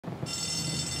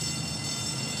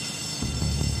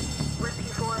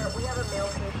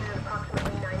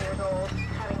approximately 9 years old,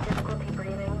 having difficulty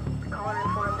breathing. Caller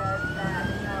informed us that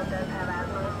the child does have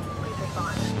asthma. Please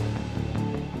respond.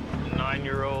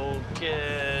 9-year-old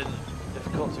kid,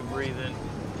 difficulty breathing.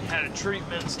 Had a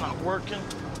treatment, it's not working.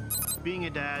 Being a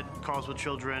dad, calls with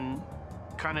children,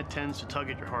 kind of tends to tug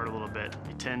at your heart a little bit.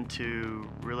 You tend to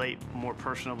relate more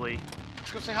personally.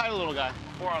 Let's go say hi to the little guy.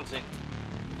 4 on scene.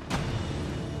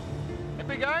 Hey,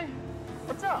 big guy.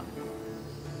 What's up?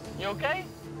 You okay?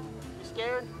 You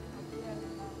scared?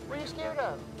 What are you scared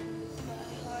of?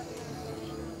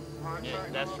 Yeah,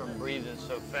 that's from breathing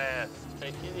so fast.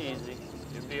 Take it easy.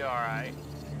 You'll be all right.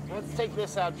 Let's take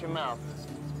this out your mouth.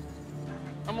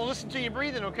 I'm gonna listen to you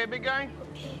breathing, okay, big guy?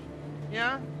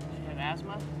 Yeah? You have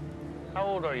asthma? How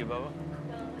old are you, Bubba?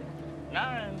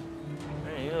 9.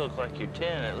 Man, you look like you're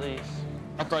 10 at least.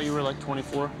 I thought you were like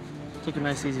 24. Take a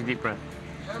nice, easy, deep breath.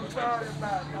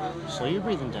 So you're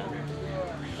breathing down.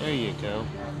 There you go.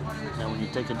 Now, when you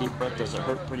take a deep breath, does it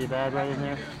hurt pretty bad right in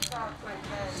there?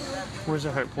 Where's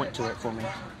the hurt? Point to it for me.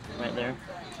 Right there.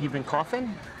 You've been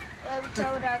coughing? Every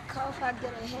time I cough, I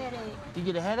get a headache. You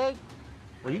get a headache?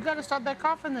 Well, you gotta stop that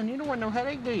coughing then. You don't want no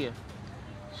headache, do you?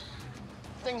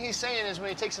 The thing he's saying is when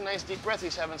he takes a nice deep breath,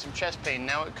 he's having some chest pain.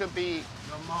 Now, it could be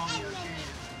pneumonia.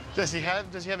 Does he have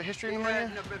a history of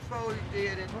pneumonia? Before he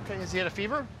did it. Okay, has he had a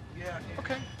fever? Yeah.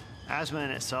 Okay. Asthma in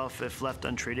itself, if left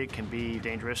untreated, can be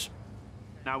dangerous.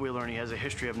 Now we learn he has a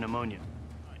history of pneumonia.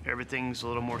 Everything's a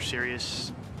little more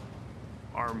serious.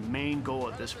 Our main goal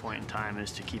at this point in time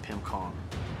is to keep him calm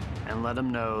and let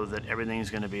him know that everything's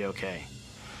gonna be okay.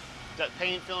 Is that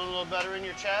pain feeling a little better in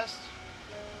your chest?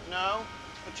 No?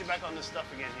 Put you back on this stuff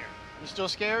again here. You still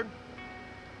scared?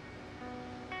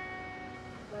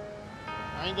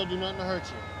 I ain't gonna do nothing to hurt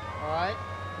you, all right?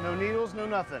 No needles, no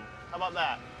nothing. How about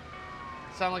that?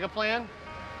 Sound like a plan?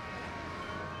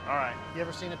 All right. You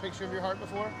ever seen a picture of your heart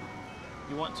before?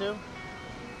 You want to?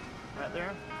 Right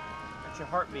there? That's your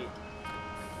heartbeat.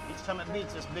 Each time it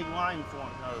beats, this big line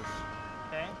goes,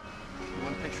 okay? You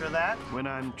want a picture of that? When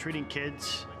I'm treating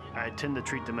kids, I tend to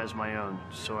treat them as my own,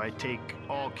 so I take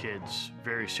all kids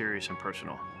very serious and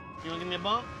personal. You wanna give me a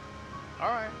bump? All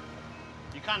right.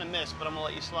 You kind of missed, but I'm gonna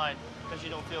let you slide because you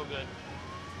don't feel good.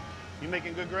 You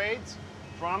making good grades?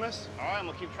 Promise? All right, I'm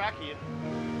gonna keep track of you.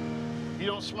 You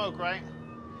don't smoke, right?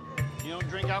 You don't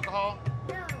drink alcohol?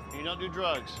 No. You don't do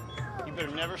drugs? You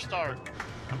better never start.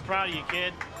 I'm proud of you,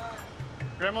 kid.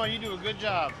 Grandma, you do a good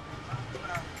job.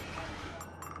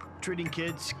 Treating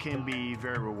kids can be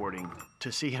very rewarding.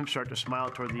 To see him start to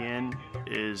smile toward the end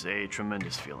is a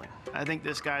tremendous feeling. I think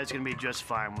this guy's gonna be just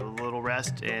fine with a little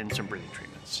rest and some breathing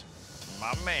treatments.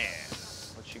 My man,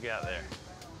 what you got there?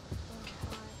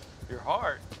 Your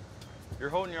heart. You're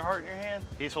holding your heart in your hand?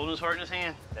 He's holding his heart in his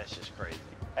hand? That's just crazy.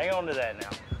 Hang on to that now.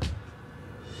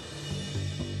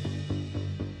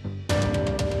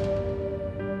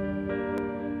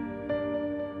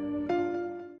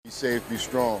 Be safe, be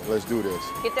strong. Let's do this.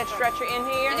 Get that stretcher in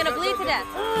here. You're gonna bleed to death.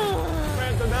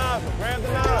 Grab the knife, grab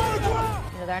the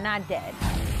knife. They're not dead.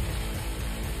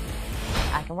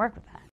 I can work with that.